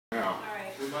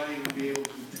might even be able to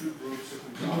do 2 groups if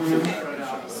we spread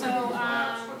out. So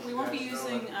we won't be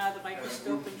using the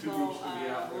microscope until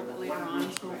a little bit later on,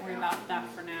 so we won't worry about that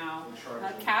for now.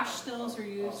 Cache stills are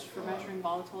used for measuring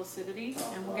volatile acidity,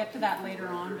 and we'll get to that later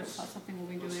on, but it's not something we'll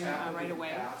be doing right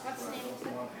away. What's the name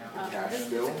of it?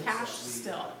 This is a cache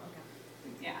still.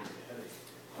 Yeah.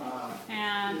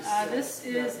 And this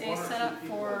is a setup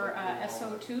for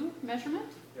SO2 measurement.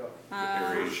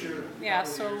 Yeah,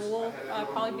 so we'll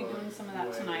probably be doing some of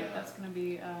that tonight. That's going to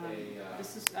be,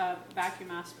 this is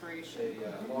vacuum aspiration.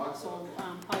 So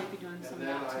we'll probably be doing some of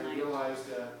that tonight.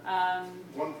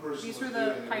 These are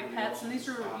the pipettes, and these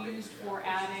are used for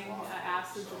adding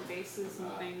acids and bases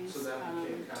and things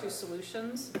to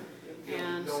solutions.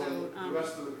 And so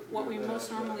what we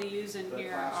most normally use in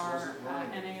here are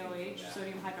NaOH,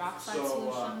 sodium hydroxide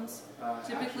solutions.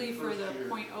 Typically for the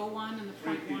 0.01 and the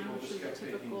 0.1, which is the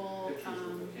typical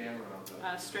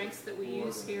strengths that we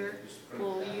use here,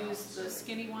 we'll use the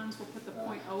skinny ones, we'll put the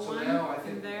 0.01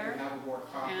 in there,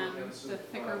 and the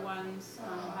thicker ones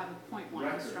have a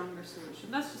 0.1, a stronger solution.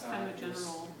 That's just kind of a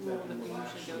general rule that we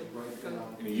usually go.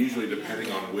 And usually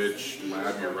depending on which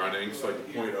lab you're running, so like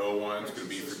the 0.01 is going to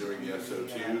be for doing the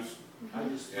SO2s,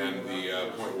 and the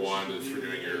 0.1 is for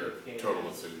doing your total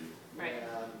acidity. Right,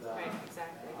 right,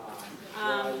 exactly.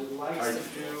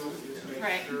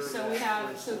 Right, so we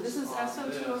have, so this is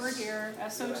SO2 over here,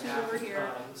 SO2 over here,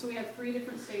 so we have 3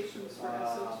 different stations for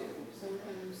SO2, so we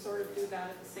can sort of do that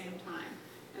at the same time.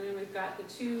 And then we've got the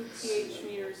 2 pH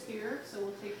meters here, so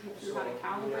we'll take you through how to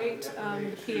calibrate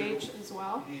the pH as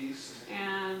well.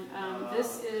 And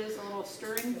this is a little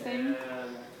stirring thing.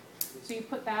 So you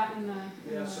put that in the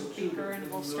beaker and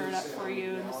it will stir it up for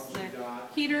you. And this is the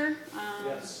heater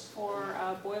for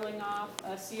boiling off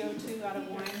CO2 out of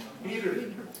wine.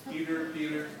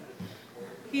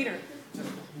 Heater.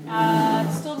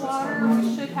 Distilled water,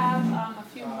 we should have a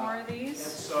few more of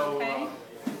these. Okay.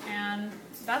 And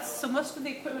that's, so most of the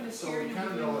equipment is here, and you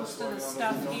can do most of the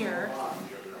stuff here.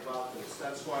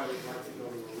 That's why we like to go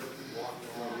to a liquid walking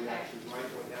while we actually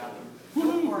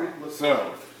might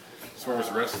So, as far as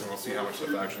the rest of them, we'll see how much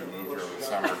they've actually moved here over the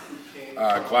summer.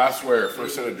 Glassware,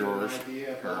 first set of drawers,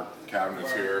 or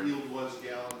cabinets here. I mean,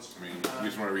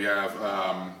 use whatever you have.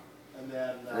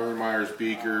 Myers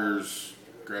beakers,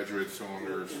 graduated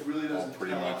cylinders, all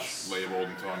pretty much labeled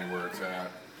and telling you where it's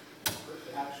at.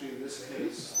 Actually, in this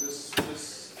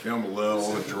case, Down below,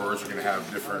 all the drawers are going to have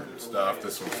different stuff.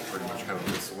 This one's pretty much kind of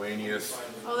miscellaneous.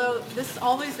 Although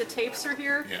always the tapes are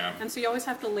here, yeah. And so you always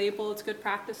have to label. It's good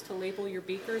practice to label your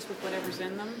beakers with whatever's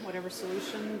in them, whatever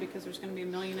solution, because there's going to be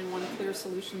 1,000,001 clear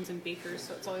solutions in beakers,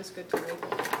 so it's always good to label.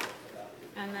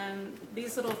 And then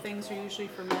these little things are usually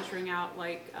for measuring out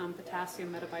like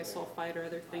potassium metabisulfite or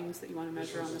other things that you want to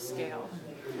measure on the scale.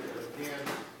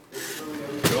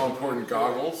 All important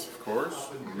goggles, of course.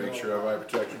 Make sure I have eye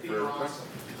protection for everything.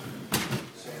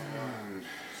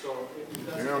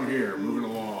 And down here, moving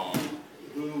along.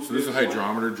 So this is a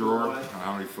hydrometer drawer. I don't know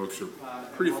how many folks are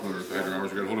pretty familiar with the hydrometers.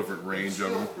 We've got a whole different range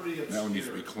of them. That one needs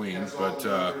to be cleaned, but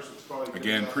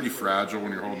again, pretty fragile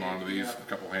when you're holding on to these. A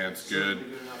couple hands good,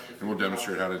 and we'll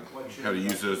demonstrate how to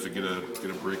use those to get a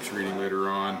Brix reading later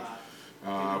on.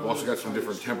 I've also got some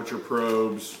different temperature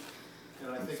probes.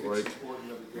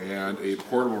 And a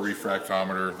portable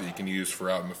refractometer that you can use for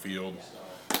out in the field,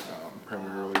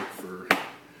 primarily for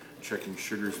checking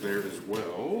sugars there as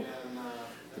well.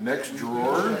 The next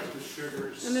drawer.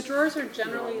 And the drawers are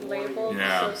generally labeled,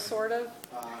 yeah. So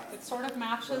it sort of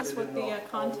matches what the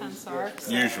contents are.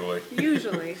 So Usually.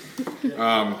 Usually.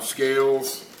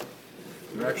 Scales.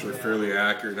 They're actually fairly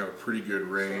accurate, have a pretty good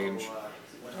range.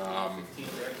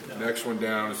 Next one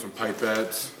down is some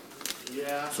pipettes.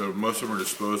 So most of them are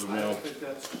disposable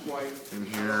in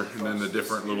here, and then the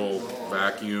different little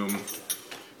vacuum.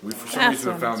 We for some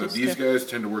reason have found that these guys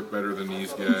tend to work better than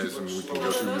these guys, and we can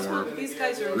go through more. These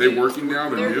guys are they working now?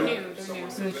 They're new? They're new,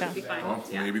 so it should be fine. Well,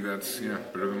 maybe that's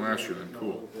better than last year then.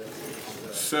 Cool.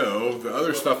 So the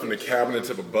other stuff in the cabinets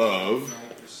up above,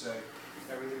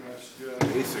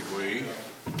 basically.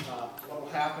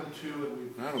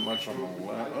 Not much on the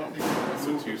left. Oh, that's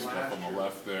the 2 stuff on the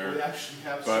left there.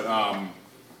 But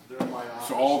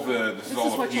so this is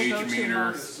all the pH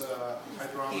meter.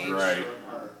 Right.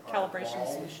 Calibration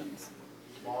solutions.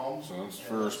 So that's the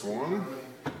first one.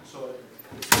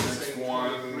 Next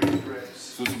one.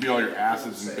 So this will be all your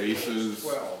acids and bases,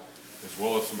 as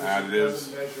well as some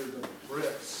additives,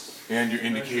 and your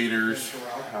indicators.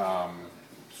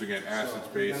 So again, acids,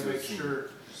 bases.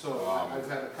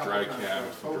 Dry chem,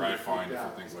 dry fine,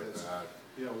 different things like that.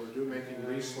 you know, we're making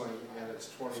Riesling and it's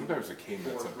 20. Sometimes the cane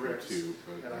that's up here too,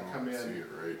 but And I I come don't in, see it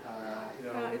right.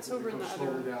 you know, it's over in the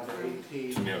slowly other down to room. 18.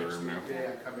 It's in the other room now. Next day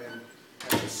I come in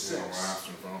at Yeah, 6. last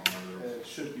and fountain, And it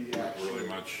should be not actually, really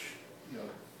much. you know,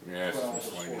 Yeah, it's 12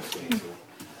 miscellaneous or things.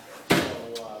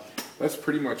 14. So, That's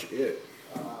pretty much it,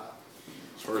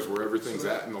 as far as where everything's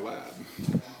at in the lab.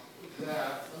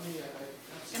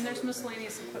 And there's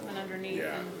miscellaneous equipment underneath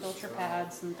Yeah. and filter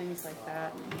pads and things like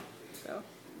that. And so,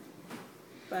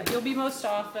 but you'll be most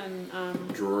often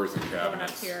Drawers and going up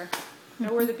cabinets. here.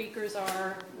 Know where the beakers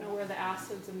are, know where the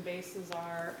acids and bases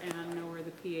are, and know where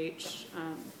the pH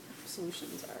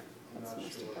solutions are. That's the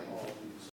most important.